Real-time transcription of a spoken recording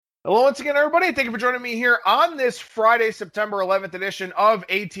Hello once again, everybody. Thank you for joining me here on this Friday, September 11th edition of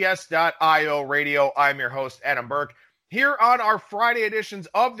ATS.io Radio. I'm your host, Adam Burke. Here on our Friday editions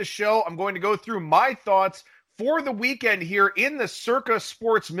of the show, I'm going to go through my thoughts for the weekend here in the Circa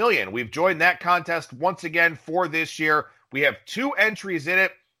Sports Million. We've joined that contest once again for this year. We have two entries in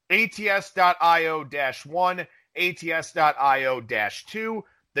it, ATS.io-1, ATS.io-2.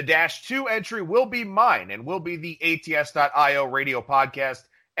 The -2 entry will be mine and will be the ATS.io Radio podcast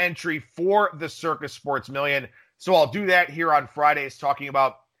entry for the Circa Sports Million. So I'll do that here on Fridays, talking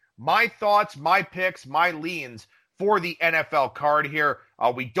about my thoughts, my picks, my leans for the NFL card here.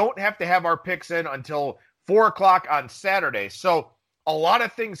 We don't have to have our picks in until 4 o'clock on Saturday. So a lot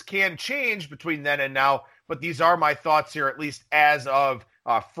of things can change between then and now, but these are my thoughts here, at least as of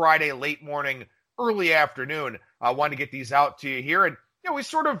Friday, late morning, early afternoon. I want to get these out to you here. And we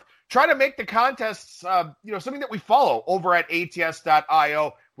sort of try to make the contests, something that we follow over at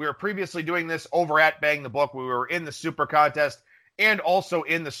ATS.io. We were previously doing this over at Bang the Book. We were in the Super Contest and also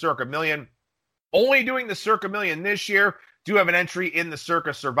in the Circa Million. Only doing the Circa Million this year. Do have an entry in the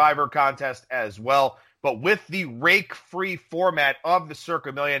Circa Survivor Contest as well. But with the rake-free format of the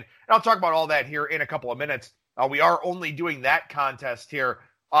Circa Million, and I'll talk about all that here in a couple of minutes, we are only doing that contest here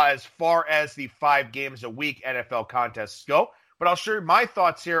as far as the 5 games a week NFL contests go. But I'll share my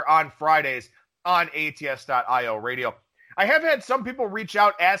thoughts here on Fridays on ATS.io Radio. I have had some people reach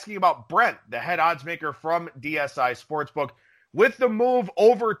out asking about Brent, the head odds maker from DSI Sportsbook. With the move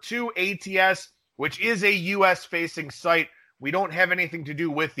over to ATS, which is a U.S.-facing site, we don't have anything to do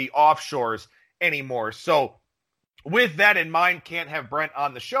with the offshores anymore. So with that in mind, can't have Brent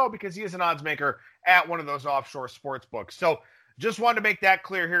on the show because he is an odds maker at one of those offshore sportsbooks. So just wanted to make that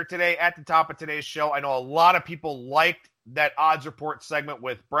clear here today at the top of today's show. I know a lot of people liked that odds report segment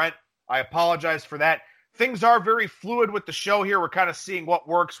with Brent. I apologize for that. Things are very fluid with the show here. We're kind of seeing what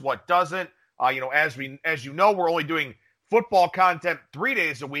works, what doesn't. As you know, we're only doing football content 3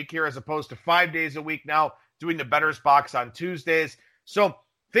 days a week here as opposed to 5 days a week now, doing the Bettors Box on Tuesdays. So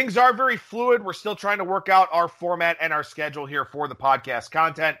things are very fluid. We're still trying to work out our format and our schedule here for the podcast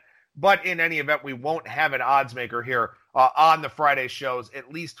content. But in any event, we won't have an odds maker here on the Friday shows,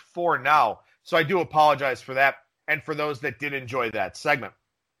 at least for now. So I do apologize for that and for those that did enjoy that segment.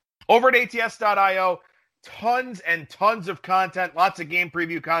 Over at ATS.io, tons and tons of content, lots of game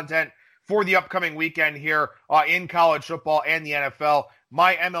preview content for the upcoming weekend here in college football and the NFL.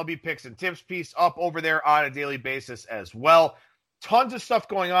 My MLB picks and tips piece up over there on a daily basis as well. Tons of stuff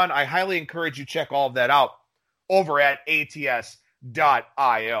going on. I highly encourage you check all of that out over at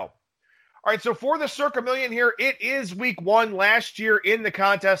ATS.io. All right, so for the Circa Million here, it is week 1. Last year in the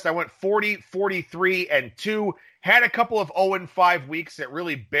contest, I went 40, 43, and 2. Had a couple of 0-5 weeks that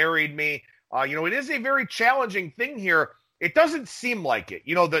really buried me. It is a very challenging thing here. It doesn't seem like it.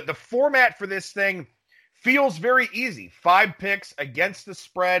 The format for this thing feels very easy. 5 picks against the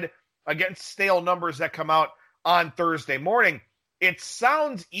spread, against stale numbers that come out on Thursday morning. It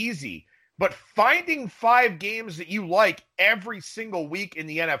sounds easy, but finding 5 games that you like every single week in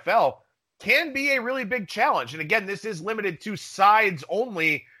the NFL can be a really big challenge. And again, this is limited to sides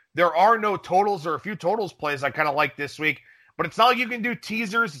only. There are no totals or a few totals plays I kind of like this week. But it's not like you can do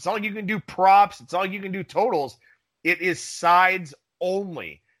teasers. It's not like you can do props. It's not like you can do totals. It is sides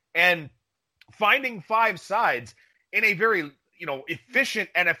only. And finding 5 sides in a very,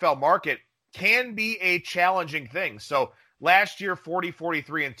 efficient NFL market can be a challenging thing. So last year, 40,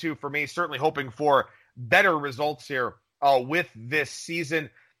 43, and 2 for me, certainly hoping for better results here with this season.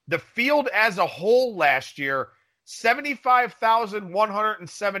 The field as a whole last year,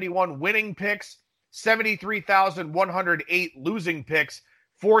 75,171 winning picks, 73,108 losing picks,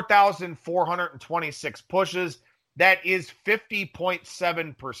 4,426 pushes. That is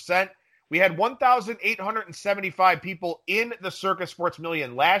 50.7%. We had 1,875 people in the Circa Sports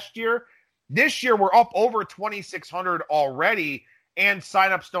Million last year. This year, we're up over 2,600 already, and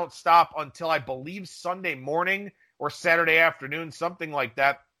signups don't stop until, I believe, Sunday morning or Saturday afternoon, something like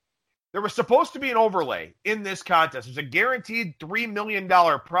that. There was supposed to be an overlay in this contest. There's a guaranteed $3 million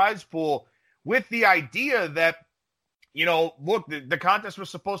prize pool with the idea that, the contest was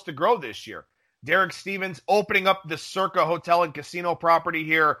supposed to grow this year. Derek Stevens opening up the Circa Hotel and Casino property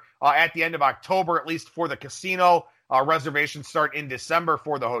here at the end of October, at least for the casino. Reservations start in December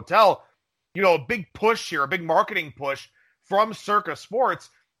for the hotel. A big push here, a big marketing push from Circa Sports,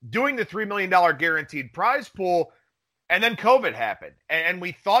 doing the $3 million guaranteed prize pool. And then COVID happened. And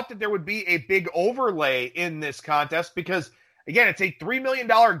we thought that there would be a big overlay in this contest because, again, it's a $3 million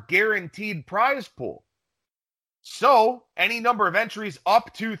guaranteed prize pool. So any number of entries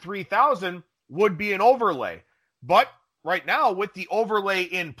up to 3,000 would be an overlay. But right now with the overlay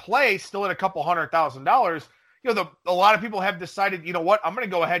in play, still at a couple $100,000, a lot of people have decided, you know what, I'm going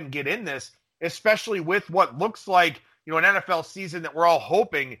to go ahead and get in this, especially with what looks like, an NFL season that we're all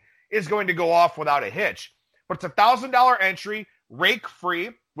hoping is going to go off without a hitch. But it's $1,000 entry, rake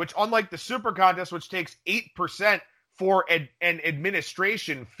free, which unlike the Super Contest, which takes 8% for an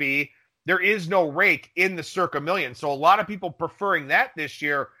administration fee, there is no rake in the Circa Million. So a lot of people preferring that this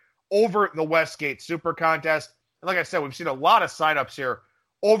year over the Westgate Super Contest. And like I said, we've seen a lot of signups here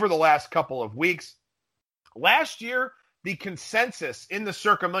over the last couple of weeks. Last year, the consensus in the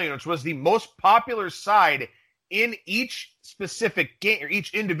Circa Million, which was the most popular side in each specific game, or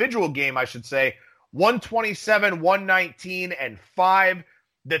each individual game, I should say, 127, 119, and 5.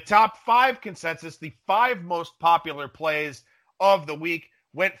 The top 5 consensus, the 5 most popular plays of the week,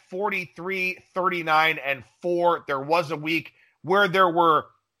 went 43, 39, and 4. There was a week where there were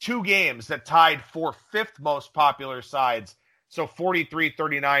 2 games that tied for 5th most popular sides. So 43,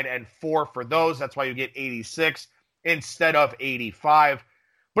 39, and 4 for those. That's why you get 86 instead of 85.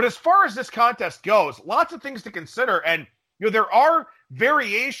 But as far as this contest goes, lots of things to consider. And, there are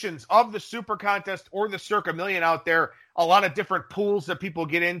variations of the Super Contest or the Circa Million out there. A lot of different pools that people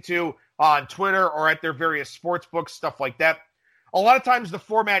get into on Twitter or at their various sports books, stuff like that. A lot of times the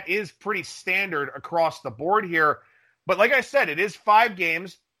format is pretty standard across the board here. But like I said, it is 5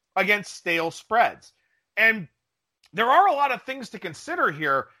 games against stale spreads. And there are a lot of things to consider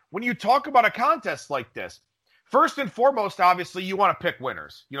here when you talk about a contest like this. First and foremost, obviously, you want to pick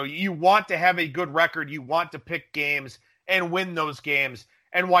winners. You want to have a good record. You want to pick games and win those games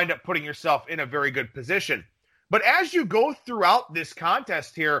and wind up putting yourself in a very good position. But as you go throughout this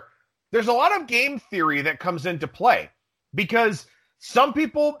contest here, there's a lot of game theory that comes into play because some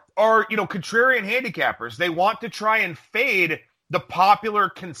people are, contrarian handicappers. They want to try and fade the popular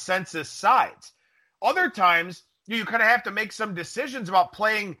consensus sides. Other times, you kind of have to make some decisions about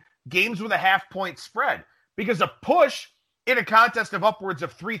playing games with a half-point spread because a push in a contest of upwards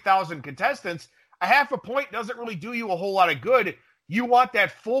of 3,000 contestants, a half a point doesn't really do you a whole lot of good. You want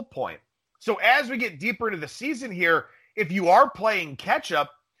that full point. So as we get deeper into the season here, if you are playing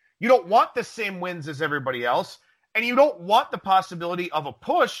catch-up, you don't want the same wins as everybody else, and you don't want the possibility of a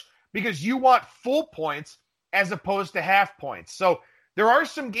push because you want full points as opposed to half points. So there are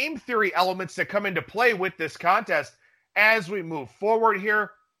some game theory elements that come into play with this contest as we move forward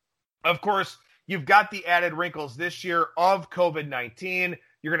here. Of course, you've got the added wrinkles this year of COVID-19.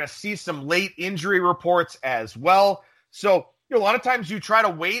 You're going to see some late injury reports as well. So a lot of times you try to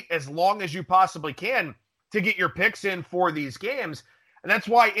wait as long as you possibly can to get your picks in for these games. And that's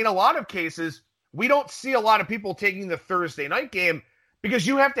why in a lot of cases, we don't see a lot of people taking the Thursday night game because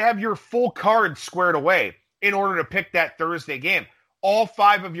you have to have your full card squared away in order to pick that Thursday game. All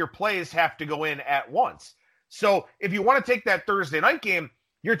 5 of your plays have to go in at once. So if you want to take that Thursday night game,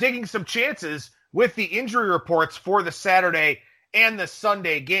 you're taking some chances with the injury reports for the Saturday and the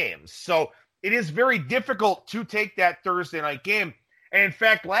Sunday games. So it is very difficult to take that Thursday night game. And in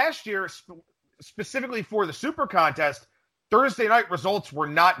fact, last year, specifically for the Super Contest, Thursday night results were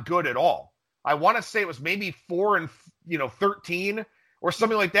not good at all. I want to say it was maybe 4-13 or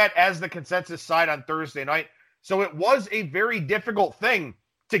something like that as the consensus side on Thursday night. So it was a very difficult thing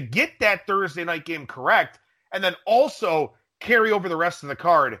to get that Thursday night game correct and then also carry over the rest of the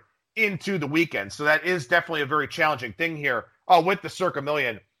card into the weekend. So that is definitely a very challenging thing here with the Circa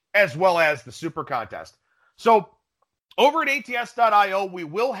Million as well as the Super Contest. So over at ATS.io, we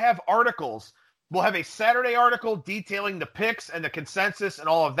will have articles. We'll have a Saturday article detailing the picks and the consensus and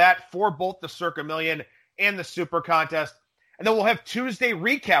all of that for both the Circa Million and the Super Contest. And then we'll have Tuesday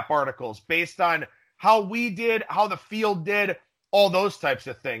recap articles based on how we did, how the field did, all those types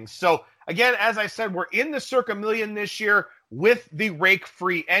of things. So again, as I said, we're in the Circa Million this year with the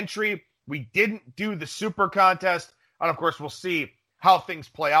rake-free entry. We didn't do the Super Contest. And of course, we'll see how things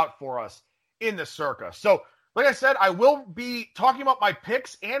play out for us in the Circa. So like I said, I will be talking about my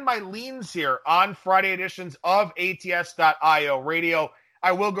picks and my leans here on Friday editions of ATS.io radio.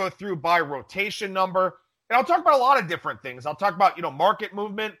 I will go through by rotation number, and I'll talk about a lot of different things. I'll talk about, market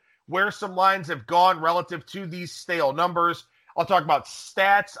movement, where some lines have gone relative to these stale numbers. I'll talk about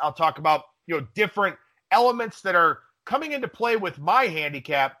stats. I'll talk about, different elements that are coming into play with my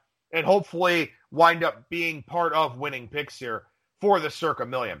handicap and hopefully wind up being part of winning picks here for the Circa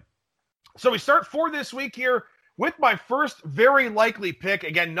Million. So we start for this week here with my first very likely pick.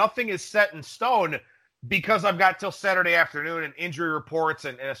 Again, nothing is set in stone because I've got till Saturday afternoon and injury reports,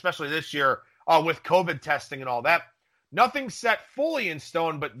 and especially this year with COVID testing and all that. Nothing's set fully in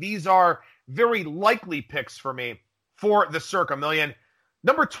stone, but these are very likely picks for me for the Circa Million.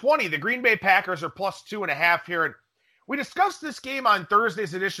 Number 20, the Green Bay Packers are plus 2.5 here. And We discussed this game on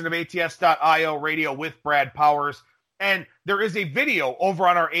Thursday's edition of ATS.io Radio with Brad Powers, and there is a video over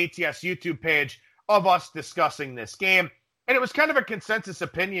on our ATS YouTube page of us discussing this game. And it was kind of a consensus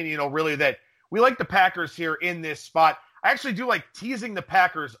opinion, really, that we like the Packers here in this spot. I actually do like teasing the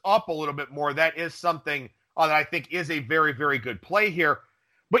Packers up a little bit more. That is something that I think is a very, very good play here.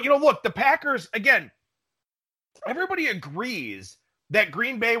 But, look, the Packers, again, everybody agrees that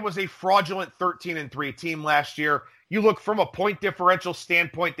Green Bay was a fraudulent 13-3 team last year. You look from a point differential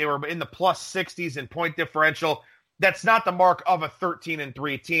standpoint, they were in the plus 60s in point differential. That's not the mark of a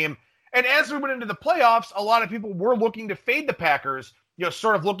 13-3 team. And as we went into the playoffs, a lot of people were looking to fade the Packers,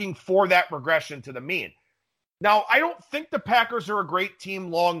 sort of looking for that regression to the mean. Now, I don't think the Packers are a great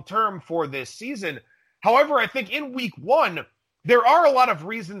team long-term for this season. However, I think in week one, there are a lot of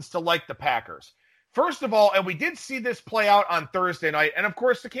reasons to like the Packers. First of all, and we did see this play out on Thursday night, and of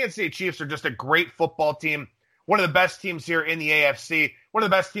course, the Kansas City Chiefs are just a great football team, one of the best teams here in the AFC, one of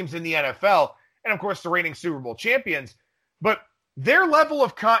the best teams in the NFL, and of course, the reigning Super Bowl champions. But their level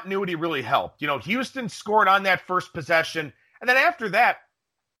of continuity really helped. Houston scored on that first possession, and then after that,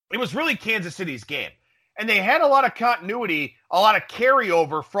 it was really Kansas City's game. And they had a lot of continuity, a lot of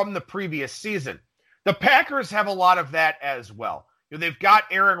carryover from the previous season. The Packers have a lot of that as well. They've got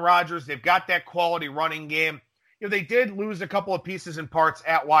Aaron Rodgers. They've got that quality running game. They did lose a couple of pieces and parts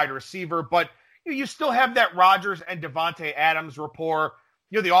at wide receiver, but you still have that Rodgers and Devontae Adams rapport.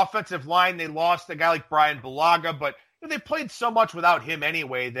 The offensive line, they lost a guy like Brian Bulaga, but they played so much without him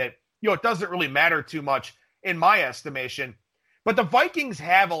anyway that, it doesn't really matter too much in my estimation. But the Vikings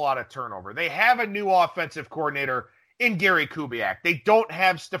have a lot of turnover. They have a new offensive coordinator in Gary Kubiak. They don't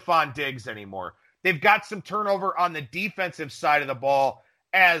have Stephon Diggs anymore. They've got some turnover on the defensive side of the ball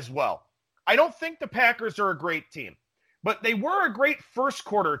as well. I don't think the Packers are a great team, but they were a great first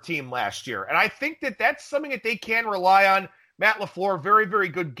quarter team last year. And I think that that's something that they can rely on. Matt LaFleur, very, very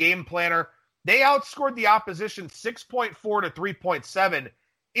good game planner. They outscored the opposition 6.4 to 3.7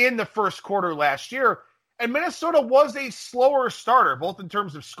 in the first quarter last year. And Minnesota was a slower starter, both in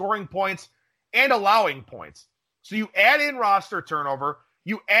terms of scoring points and allowing points. So you add in roster turnover,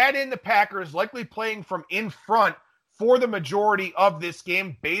 you add in the Packers likely playing from in front for the majority of this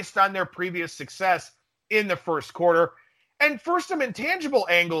game based on their previous success in the first quarter. And for some intangible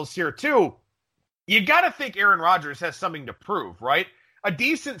angles here too, you got to think Aaron Rodgers has something to prove, right? A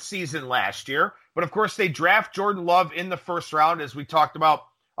decent season last year, but of course they draft Jordan Love in the first round, as we talked about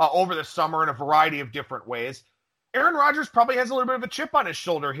over the summer in a variety of different ways. Aaron Rodgers probably has a little bit of a chip on his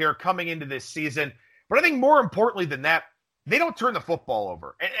shoulder here coming into this season. But I think more importantly than that, they don't turn the football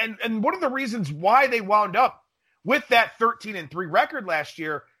over. And one of the reasons why they wound up with that 13-3 record last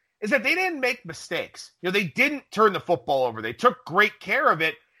year is that they didn't make mistakes. They didn't turn the football over. They took great care of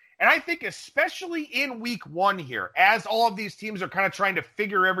it. And I think especially in week one here, as all of these teams are kind of trying to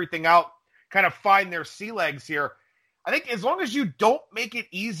figure everything out, kind of find their sea legs here, I think as long as you don't make it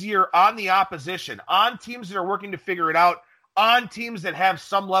easier on the opposition, on teams that are working to figure it out, on teams that have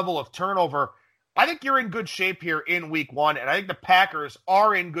some level of turnover, I think you're in good shape here in week one. And I think the Packers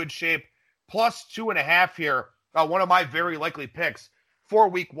are in good shape, plus 2.5 here. One of my very likely picks for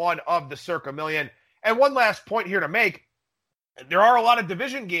week one of the Circa Million. And one last point here to make. There are a lot of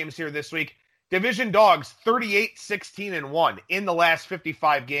division games here this week. Division dogs, 38-16-1 in the last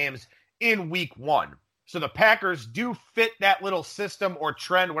 55 games in week one. So the Packers do fit that little system or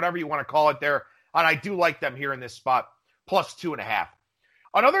trend, whatever you want to call it there. And I do like them here in this spot, plus 2.5.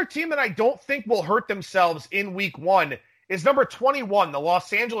 Another team that I don't think will hurt themselves in week one is number 21, the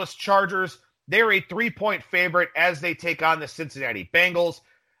Los Angeles Chargers. They're a 3-point favorite as they take on the Cincinnati Bengals.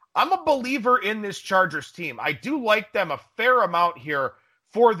 I'm a believer in this Chargers team. I do like them a fair amount here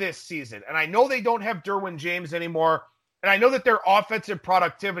for this season. And I know they don't have Derwin James anymore. And I know that their offensive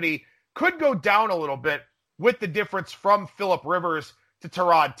productivity could go down a little bit with the difference from Phillip Rivers to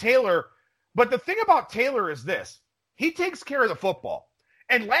Tyrod Taylor. But the thing about Taylor is this. He takes care of the football.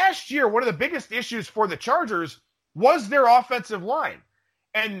 And last year, one of the biggest issues for the Chargers was their offensive line.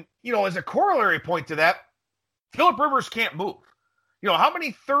 And, as a corollary point to that, Phillip Rivers can't move. How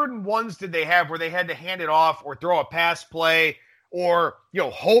many 3rd and 1s did they have where they had to hand it off or throw a pass play or,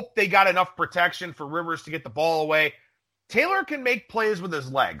 hope they got enough protection for Rivers to get the ball away? Taylor can make plays with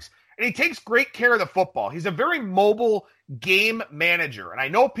his legs, and he takes great care of the football. He's a very mobile game manager. And I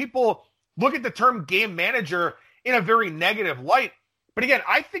know people look at the term game manager in a very negative light. But again,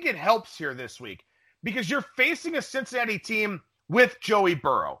 I think it helps here this week because you're facing a Cincinnati team with Joey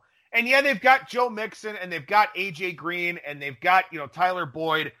Burrow. And yeah, they've got Joe Mixon and they've got AJ Green and they've got, Tyler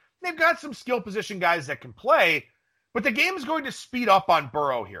Boyd. They've got some skill position guys that can play, but the game is going to speed up on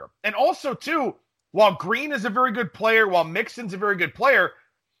Burrow here. And also, too, while Green is a very good player, while Mixon's a very good player,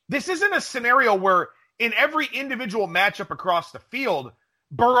 this isn't a scenario where in every individual matchup across the field,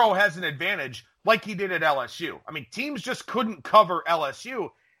 Burrow has an advantage like he did at LSU. I mean, teams just couldn't cover LSU,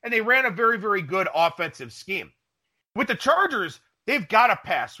 and they ran a very, very good offensive scheme. With the Chargers, they've got a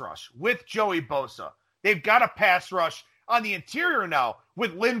pass rush with Joey Bosa. They've got a pass rush on the interior now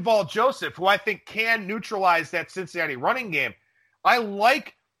with Linval Joseph, who I think can neutralize that Cincinnati running game. I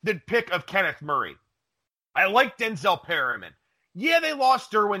like the pick of Kenneth Murray. I like Denzel Perryman. Yeah, they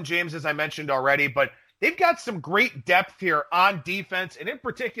lost Derwin James, as I mentioned already, but they've got some great depth here on defense, and in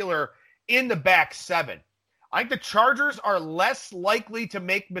particular, in the back seven. I think the Chargers are less likely to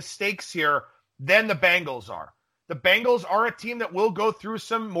make mistakes here than the Bengals are. The Bengals are a team that will go through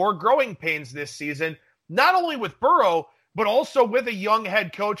some more growing pains this season, not only with Burrow, but also with a young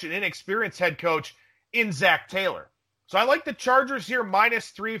head coach, an inexperienced head coach in Zach Taylor. So I like the Chargers here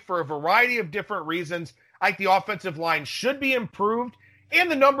 -3 for a variety of different reasons. I think the offensive line should be improved, and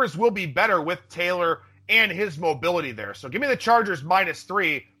the numbers will be better with Taylor and his mobility there. So give me the Chargers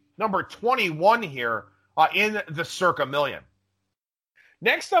 -3, number 21 here in the Circa Million.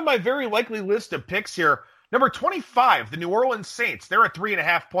 Next on my very likely list of picks here, number 25, the New Orleans Saints. They're a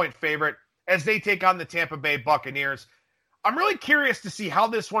 3.5-point favorite as they take on the Tampa Bay Buccaneers. I'm really curious to see how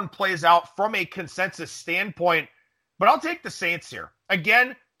this one plays out from a consensus standpoint, but I'll take the Saints here.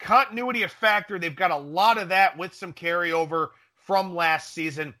 Again, continuity a factor. They've got a lot of that with some carryover from last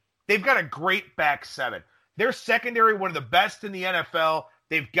season. They've got a great back seven. Their secondary, one of the best in the NFL.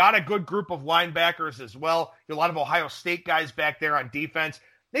 They've got a good group of linebackers as well. A lot of Ohio State guys back there on defense.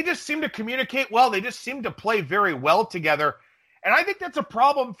 They just seem to communicate well. They just seem to play very well together. And I think that's a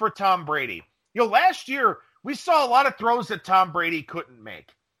problem for Tom Brady. Last year, we saw a lot of throws that Tom Brady couldn't make.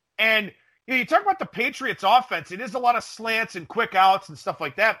 And you talk about the Patriots offense, it is a lot of slants and quick outs and stuff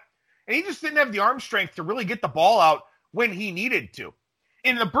like that. And he just didn't have the arm strength to really get the ball out when he needed to.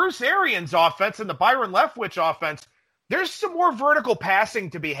 In the Bruce Arians offense and the Byron Leftwich offense, there's some more vertical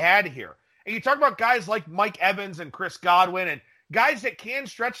passing to be had here. And you talk about guys like Mike Evans and Chris Godwin and guys that can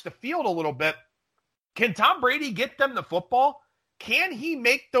stretch the field a little bit. Can Tom Brady get them the football? Can he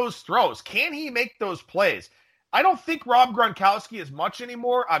make those throws? Can he make those plays? I don't think Rob Gronkowski is much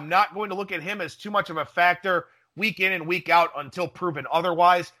anymore. I'm not going to look at him as too much of a factor week in and week out until proven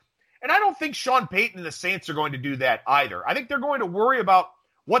otherwise. And I don't think Sean Payton and the Saints are going to do that either. I think they're going to worry about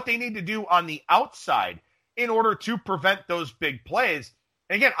what they need to do on the outside in order to prevent those big plays.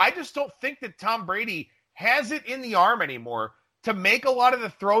 And again, I just don't think that Tom Brady has it in the arm anymore to make a lot of the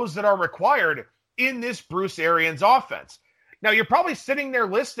throws that are required in this Bruce Arians offense. Now, you're probably sitting there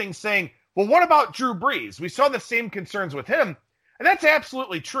listening saying, well, what about Drew Brees? We saw the same concerns with him, and that's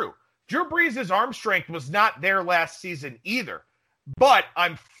absolutely true. Drew Brees' arm strength was not there last season either, but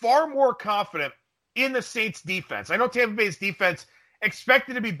I'm far more confident in the Saints' defense. I know Tampa Bay's defense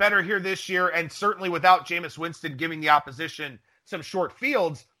expected to be better here this year, and certainly without Jameis Winston giving the opposition some short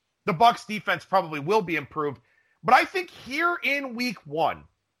fields, the Bucs' defense probably will be improved. But I think here in week one,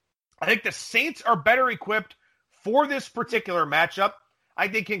 I think the Saints are better equipped for this particular matchup. I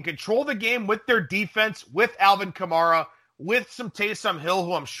think they can control the game with their defense, with Alvin Kamara, with some Taysom Hill,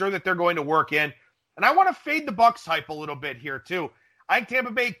 who I'm sure that they're going to work in. And I want to fade the Bucs hype a little bit here too. I think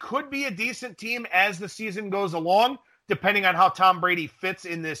Tampa Bay could be a decent team as the season goes along, depending on how Tom Brady fits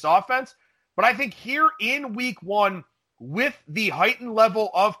in this offense. But I think here in week one, with the heightened level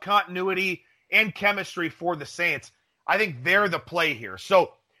of continuity and chemistry for the Saints, I think they're the play here.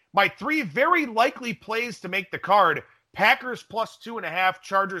 So my three very likely plays to make the card: Packers +2.5,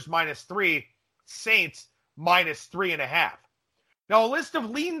 Chargers -3, Saints -3.5. Now, a list of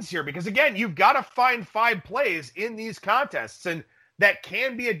leans here, because again, you've got to find 5 plays in these contests, and that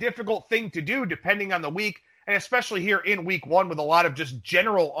can be a difficult thing to do depending on the week, and especially here in week one with a lot of just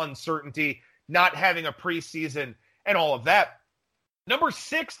general uncertainty, not having a preseason and all of that. Number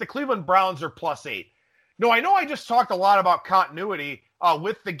 6, the Cleveland Browns are +8. Now, I know I just talked a lot about continuity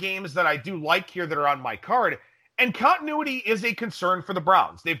with the games that I do like here that are on my card, and continuity is a concern for the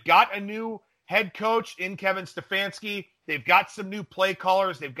Browns. They've got a new head coach in Kevin Stefanski. They've got some new play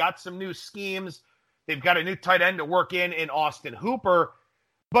callers. They've got some new schemes. They've got a new tight end to work in Austin Hooper.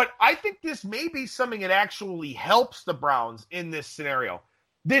 But I think this may be something that actually helps the Browns in this scenario.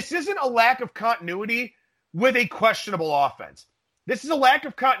 This isn't a lack of continuity with a questionable offense. This is a lack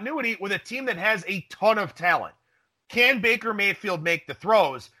of continuity with a team that has a ton of talent. Can Baker Mayfield make the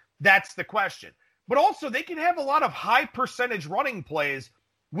throws? That's the question. But also, they can have a lot of high percentage running plays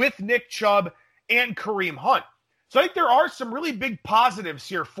with Nick Chubb and Kareem Hunt. So I think there are some really big positives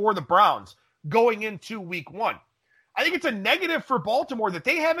here for the Browns going into week one. I think it's a negative for Baltimore that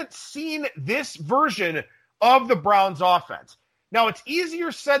they haven't seen this version of the Browns offense. Now, it's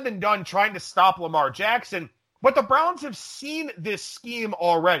easier said than done trying to stop Lamar Jackson, but the Browns have seen this scheme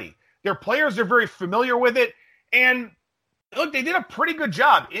already. Their players are very familiar with it, and look, they did a pretty good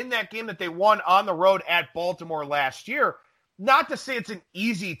job in that game that they won on the road at Baltimore last year. Not to say it's an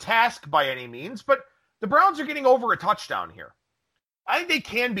easy task by any means, but the Browns are getting over a touchdown here. I think they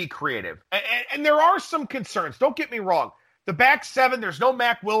can be creative. And there are some concerns. Don't get me wrong. The back seven, there's no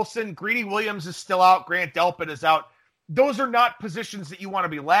Mack Wilson. Greedy Williams is still out. Grant Delpit is out. Those are not positions that you want to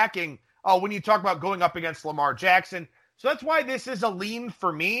be lacking when you talk about going up against Lamar Jackson. So that's why this is a lean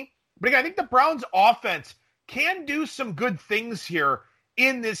for me. But again, I think the Browns offense can do some good things here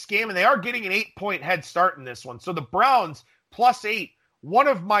in this game, and they are getting an 8-point head start in this one. So the Browns +8, one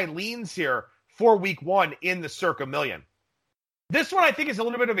of my leans here for week one in the Circa Million. This one I think is a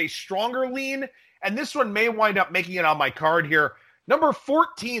little bit of a stronger lean, and this one may wind up making it on my card here. Number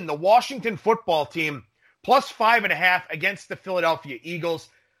 14, the Washington football team, +5.5 against the Philadelphia Eagles.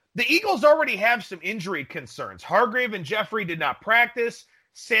 The Eagles already have some injury concerns. Hargrave and Jeffrey did not practice.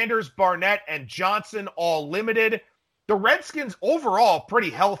 Sanders, Barnett, and Johnson all limited. The Redskins overall pretty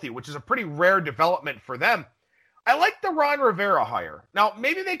healthy, which is a pretty rare development for them. I like the Ron Rivera hire. Now,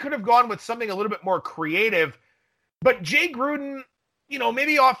 maybe they could have gone with something a little bit more creative, but Jay Gruden,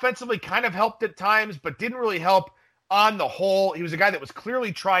 maybe offensively kind of helped at times, but didn't really help on the whole. He was a guy that was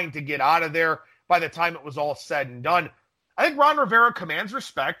clearly trying to get out of there by the time it was all said and done. I think Ron Rivera commands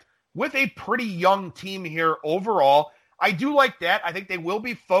respect with a pretty young team here overall. I do like that. I think they will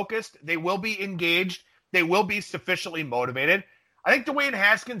be focused. They will be engaged. They will be sufficiently motivated. I think Dwayne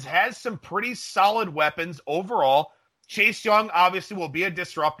Haskins has some pretty solid weapons overall. Chase Young obviously will be a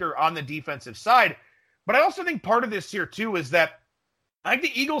disruptor on the defensive side. But I also think part of this here, too, is that I think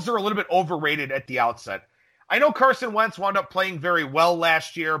the Eagles are a little bit overrated at the outset. I know Carson Wentz wound up playing very well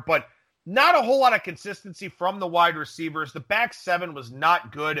last year, but not a whole lot of consistency from the wide receivers. The back seven was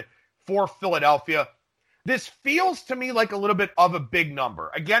not good for Philadelphia. This feels to me like a little bit of a big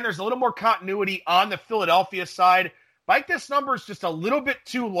number. Again, there's a little more continuity on the Philadelphia side. But I think this number is just a little bit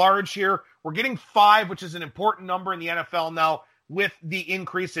too large here. We're getting 5, which is an important number in the NFL now with the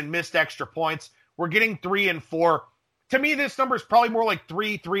increase in missed extra points. We're getting 3 and 4. To me, this number is probably more like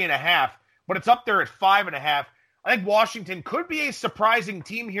 3.5, but it's up there at 5.5. I think Washington could be a surprising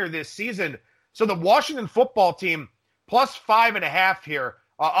team here this season. So the Washington football team +5.5 here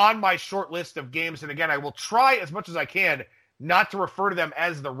on my short list of games. And again, I will try as much as I can not to refer to them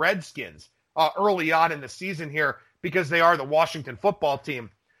as the Redskins early on in the season here because they are the Washington football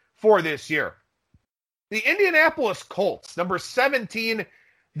team for this year. The Indianapolis Colts, number 17,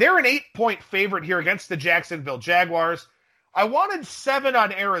 they're an 8-point favorite here against the Jacksonville Jaguars. I wanted 7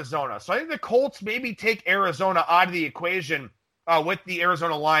 on Arizona, so I think the Colts maybe take Arizona out of the equation with the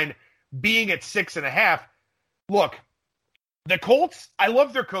Arizona line being at 6.5. Look, the Colts, I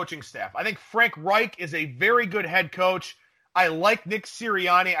love their coaching staff. I think Frank Reich is a very good head coach. I like Nick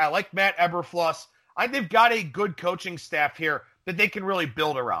Sirianni. I like Matt Eberflus. I think they've got a good coaching staff here that they can really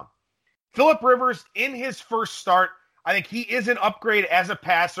build around. Phillip Rivers, in his first start, I think he is an upgrade as a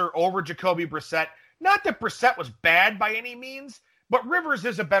passer over Jacoby Brissett. Not that Brissett was bad by any means, but Rivers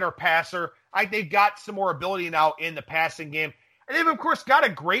is a better passer. I think they've got some more ability now in the passing game. And they've, of course, got a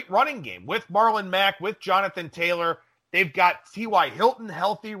great running game with Marlon Mack, with Jonathan Taylor. They've got T.Y. Hilton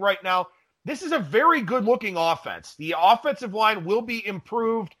healthy right now. This is a very good-looking offense. The offensive line will be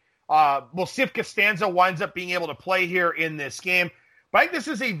improved. We'll see if Costanza winds up being able to play here in this game. But I think this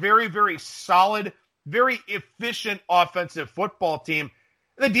is a very, very solid, very efficient offensive football team.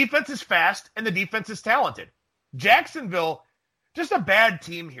 The defense is fast, and the defense is talented. Jacksonville, just a bad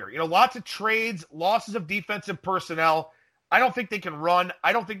team here. Lots of trades, losses of defensive personnel. I don't think they can run.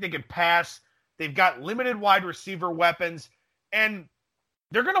 I don't think they can pass. They've got limited wide receiver weapons, and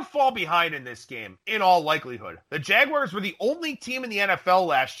they're going to fall behind in this game in all likelihood. The Jaguars were the only team in the NFL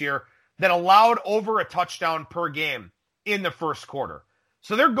last year that allowed over a touchdown per game in the first quarter.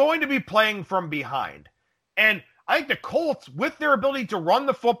 So they're going to be playing from behind. And I think the Colts, with their ability to run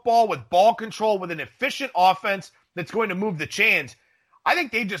the football with ball control, with an efficient offense that's going to move the chains, I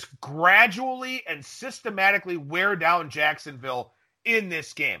think they just gradually and systematically wear down Jacksonville in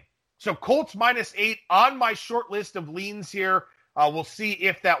this game. So Colts -8 on my short list of leans here. We'll see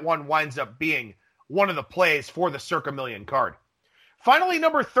if that one winds up being one of the plays for the Circa Million card. Finally,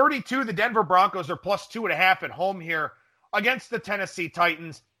 number 32, the Denver Broncos are +2.5 at home here against the Tennessee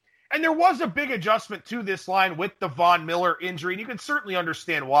Titans. And there was a big adjustment to this line with the Von Miller injury. And you can certainly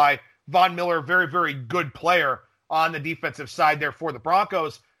understand why. Von Miller, very, very good player on the defensive side there for the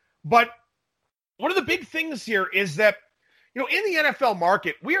Broncos. But one of the big things here is that, in the NFL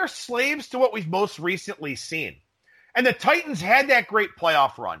market, we are slaves to what we've most recently seen. And the Titans had that great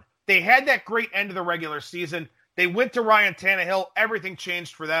playoff run. They had that great end of the regular season. They went to Ryan Tannehill. Everything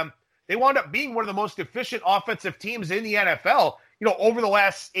changed for them. They wound up being one of the most efficient offensive teams in the NFL, over the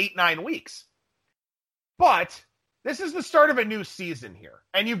last 8-9 weeks. But this is the start of a new season here.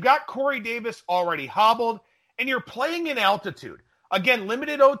 And you've got Corey Davis already hobbled, and you're playing in altitude. Again,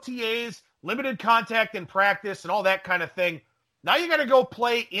 limited OTAs, limited contact in practice, and all that kind of thing. Now you got to go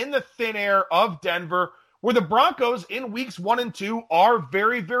play in the thin air of Denver, where the Broncos in weeks 1 and 2 are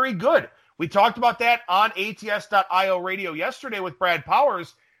very, very good. We talked about that on ATS.io radio yesterday with Brad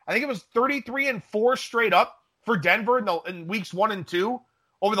Powers. I think it was 33-4 straight up for Denver in weeks 1 and 2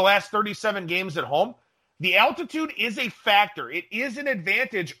 over the last 37 games at home. The altitude is a factor. It is an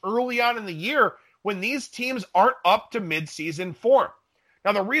advantage early on in the year when these teams aren't up to midseason form.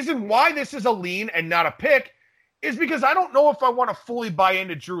 Now, the reason why this is a lean and not a pick is because I don't know if I want to fully buy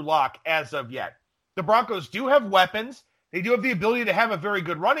into Drew Lock as of yet. The Broncos do have weapons. They do have the ability to have a very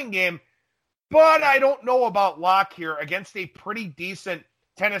good running game, but I don't know about Lock here against a pretty decent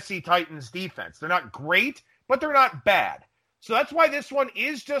Tennessee Titans defense. They're not great, but they're not bad. So that's why this one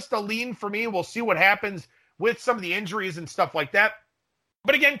is just a lean for me. We'll see what happens with some of the injuries and stuff like that.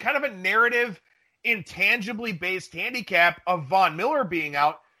 But again, kind of a narrative, intangibly based handicap of Von Miller being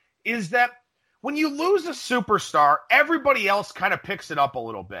out is that when you lose a superstar, everybody else kind of picks it up a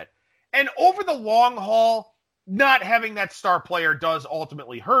little bit. And over the long haul, not having that star player does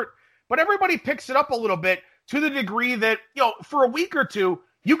ultimately hurt, but everybody picks it up a little bit to the degree that, for a week or two,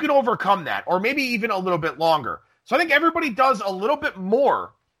 you can overcome that, or maybe even a little bit longer. So I think everybody does a little bit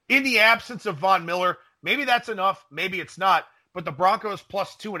more in the absence of Von Miller. Maybe that's enough, maybe it's not, but the Broncos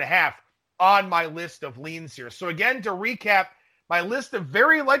plus 2.5 on my list of leans here. So again, to recap, my list of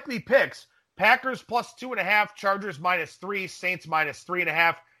very likely picks: Packers plus 2.5, Chargers -3, Saints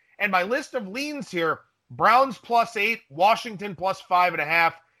 -3.5. And my list of leans here: Browns plus 8, Washington plus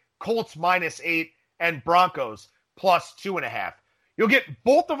 5.5, Colts -8, and Broncos plus 2.5. You'll get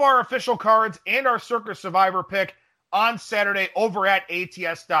both of our official cards and our Circa Survivor pick on Saturday over at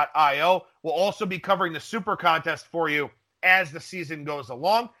ATS.io. We'll also be covering the Super Contest for you as the season goes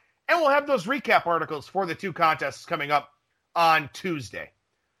along. And we'll have those recap articles for the two contests coming up on Tuesday.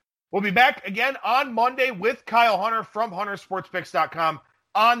 We'll be back again on Monday with Kyle Hunter from HunterSportsPicks.com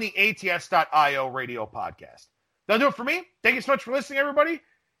on the ATS.io radio podcast. That'll do it for me. Thank you so much for listening, everybody.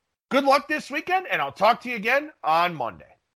 Good luck this weekend, and I'll talk to you again on Monday.